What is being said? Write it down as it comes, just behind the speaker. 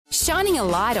shining a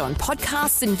light on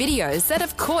podcasts and videos that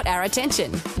have caught our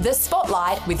attention. The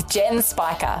Spotlight with Jen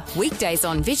Spiker. Weekdays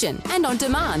on Vision and on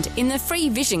demand in the free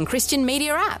Vision Christian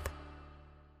Media app.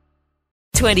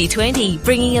 2020,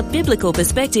 bringing a biblical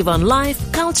perspective on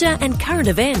life, culture and current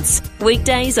events.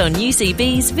 Weekdays on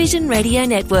UCB's Vision Radio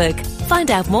Network.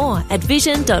 Find out more at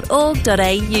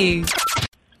vision.org.au.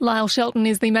 Lyle Shelton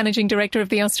is the Managing Director of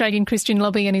the Australian Christian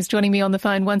Lobby and is joining me on the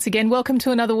phone once again. Welcome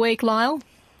to another week, Lyle.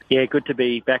 Yeah, good to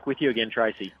be back with you again,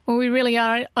 Tracy. Well, we really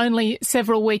are only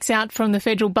several weeks out from the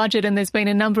federal budget and there's been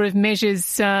a number of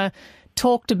measures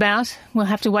talked about. We'll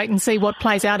have to wait and see what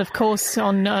plays out, of course,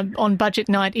 on budget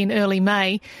night in early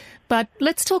May. But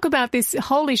let's talk about this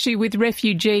whole issue with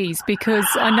refugees, because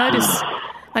I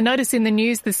notice in the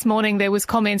news this morning there was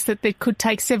comments that it could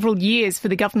take several years for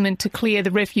the government to clear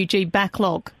the refugee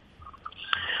backlog.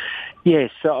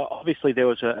 Yes, obviously there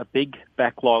was a big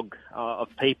backlog of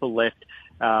people left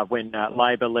when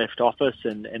Labor left office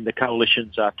and the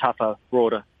coalition's tougher,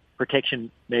 broader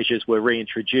protection measures were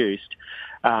reintroduced.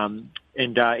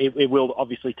 It will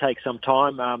obviously take some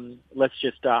time. Let's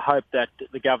just hope that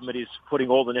the government is putting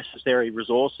all the necessary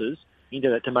resources into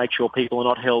that to make sure people are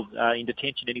not held in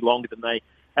detention any longer than they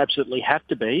absolutely have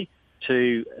to be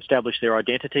to establish their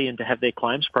identity and to have their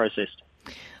claims processed.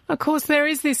 Of course, there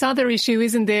is this other issue,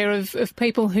 isn't there, of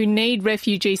people who need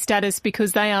refugee status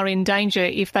because they are in danger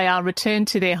if they are returned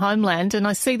to their homeland. And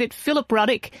I see that Philip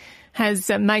Ruddock has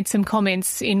made some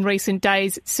comments in recent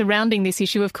days surrounding this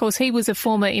issue. Of course, he was a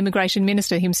former immigration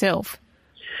minister himself.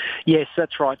 Yes,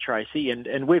 that's right, Tracy.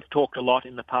 And we've talked a lot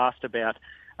in the past about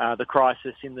the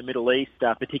crisis in the Middle East,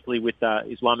 particularly with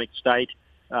Islamic State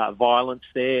violence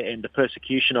there and the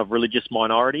persecution of religious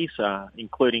minorities,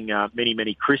 including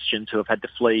many Christians who have had to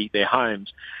flee their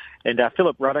homes. And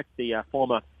Philip Ruddock, the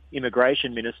former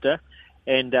immigration minister,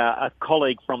 and a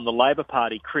colleague from the Labor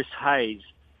Party, Chris Hayes,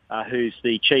 who's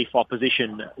the chief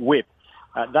opposition whip,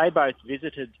 they both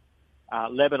visited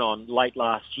Lebanon late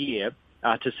last year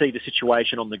to see the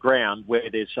situation on the ground, where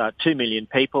there's 2 million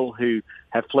people who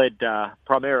have fled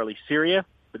primarily Syria,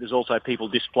 but there's also people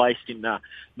displaced in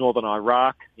northern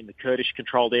Iraq, in the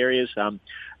Kurdish-controlled areas.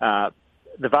 The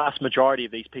vast majority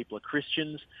of these people are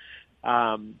Christians.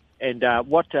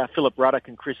 What Philip Ruddock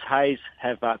and Chris Hayes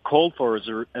have called for as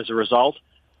a result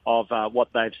of what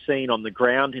they've seen on the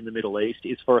ground in the Middle East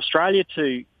is for Australia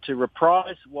to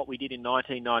reprise what we did in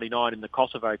 1999 in the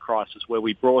Kosovo crisis, where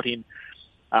we brought in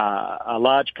a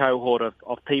large cohort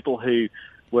of people who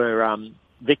were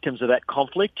victims of that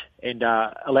conflict and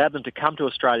allowed them to come to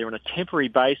Australia on a temporary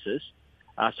basis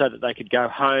so that they could go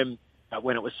home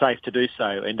when it was safe to do so.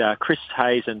 And Chris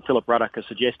Hayes and Philip Ruddock are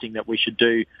suggesting that we should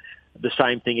do the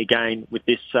same thing again with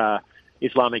this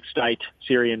Islamic State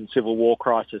Syrian civil war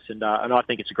crisis, and I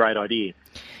think it's a great idea.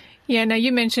 Yeah, now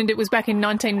you mentioned it was back in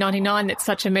 1999 that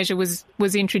such a measure was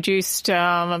introduced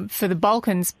for the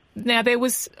Balkans. Now, there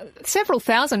was several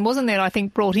thousand, wasn't there, I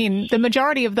think, brought in. The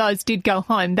majority of those did go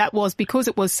home. That was because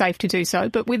it was safe to do so.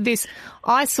 But with this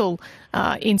ISIL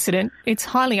incident, it's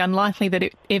highly unlikely that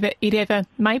it ever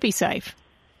may be safe.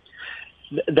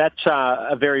 That's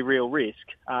a very real risk.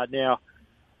 Now,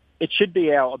 it should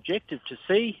be our objective to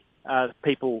see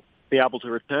people be able to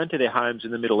return to their homes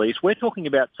in the Middle East. We're talking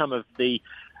about some of the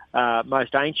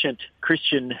most ancient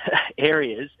Christian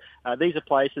areas. These are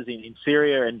places in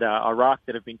Syria and Iraq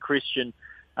that have been Christian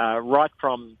right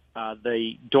from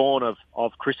the dawn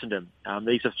of Christendom.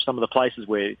 These are some of the places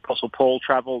where Apostle Paul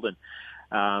travelled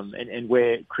and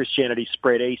where Christianity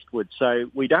spread eastward.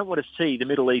 So we don't want to see the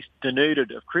Middle East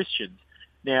denuded of Christians.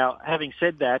 Now, having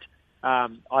said that,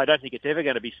 I don't think it's ever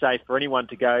going to be safe for anyone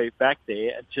to go back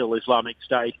there until Islamic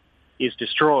State is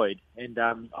destroyed. And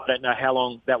I don't know how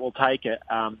long that will take,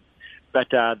 but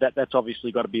that's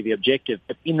obviously got to be the objective.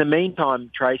 But in the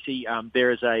meantime, Tracy,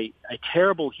 there is a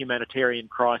terrible humanitarian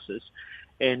crisis.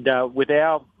 And with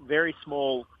our very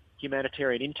small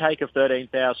humanitarian intake of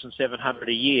 13,700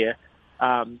 a year,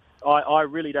 I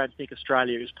really don't think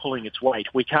Australia is pulling its weight.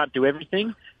 We can't do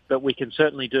everything, but we can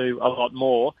certainly do a lot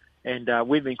more. And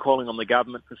we've been calling on the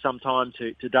government for some time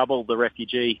to double the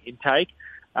refugee intake.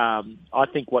 I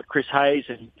think what Chris Hayes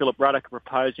and Philip Ruddock are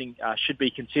proposing should be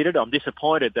considered. I'm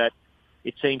disappointed that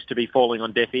it seems to be falling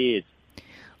on deaf ears.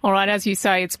 All right, as you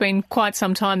say, it's been quite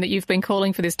some time that you've been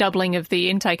calling for this doubling of the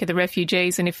intake of the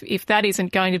refugees, and if that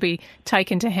isn't going to be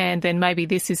taken to hand, then maybe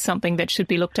this is something that should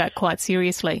be looked at quite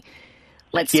seriously.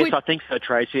 Yes, I think so,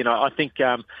 Tracy, and I think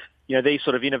these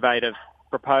sort of innovative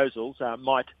proposals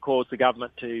might cause the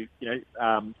government to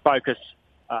focus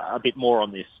a bit more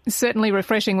on this. Certainly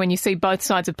refreshing when you see both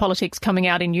sides of politics coming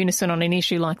out in unison on an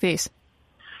issue like this.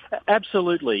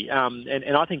 Absolutely,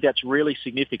 and I think that's really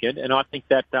significant, and I think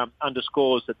that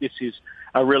underscores that this is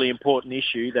a really important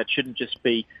issue that shouldn't just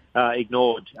be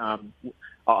ignored.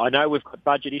 I know we've got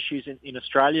budget issues in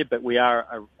Australia, but we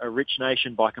are a rich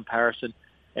nation by comparison,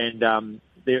 and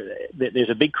there's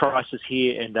a big crisis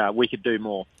here, and we could do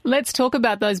more. Let's talk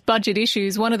about those budget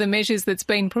issues. One of the measures that's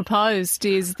been proposed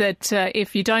is that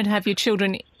if you don't have your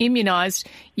children immunised,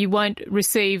 you won't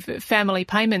receive family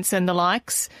payments and the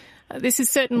likes. This is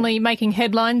certainly making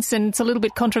headlines, and it's a little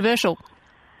bit controversial.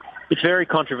 It's very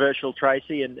controversial,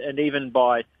 Tracy, and even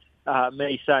by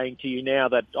me saying to you now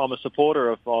that I'm a supporter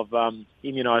of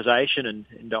immunisation,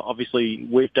 and obviously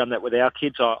we've done that with our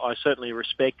kids, I certainly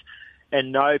respect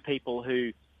and know people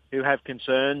who have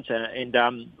concerns, and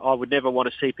I would never want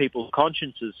to see people's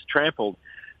consciences trampled.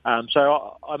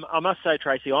 So I must say,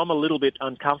 Tracy, I'm a little bit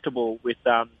uncomfortable with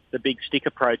the big stick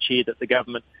approach here that the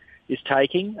government is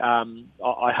taking.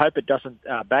 I hope it doesn't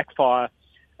backfire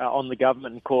on the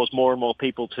government and cause more and more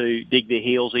people to dig their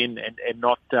heels in and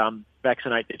not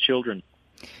vaccinate their children.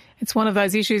 It's one of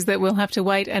those issues that we'll have to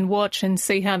wait and watch and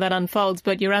see how that unfolds,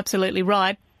 but you're absolutely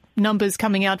right. Numbers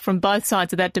coming out from both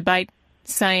sides of that debate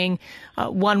saying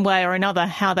one way or another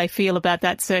how they feel about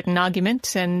that certain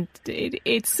argument, and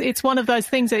it's one of those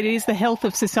things that it is the health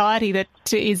of society that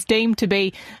is deemed to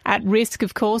be at risk,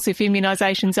 of course, if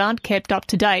immunisations aren't kept up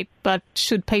to date. But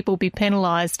should people be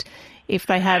penalised if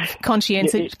they have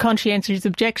conscientious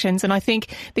objections? And I think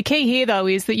the key here, though,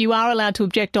 is that you are allowed to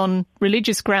object on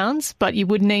religious grounds, but you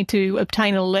would need to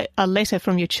obtain a letter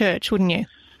from your church, wouldn't you?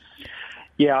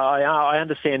 Yeah, I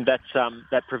understand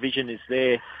that provision is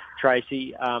there,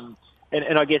 Tracy, and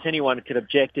I guess anyone could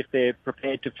object if they're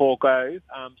prepared to forego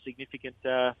significant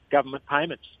government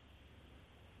payments.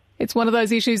 It's one of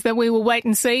those issues that we will wait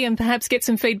and see and perhaps get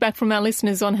some feedback from our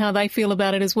listeners on how they feel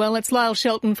about it as well. It's Lyle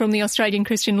Shelton from the Australian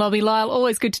Christian Lobby. Lyle,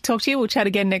 always good to talk to you. We'll chat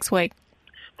again next week.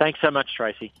 Thanks so much,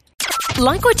 Tracy.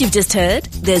 Like what you've just heard?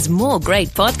 There's more great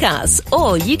podcasts,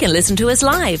 or you can listen to us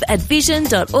live at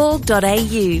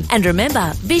vision.org.au. And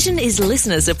remember, Vision is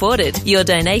listener supported. Your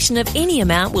donation of any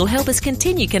amount will help us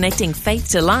continue connecting faith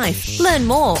to life. Learn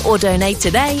more or donate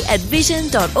today at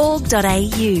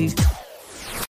vision.org.au.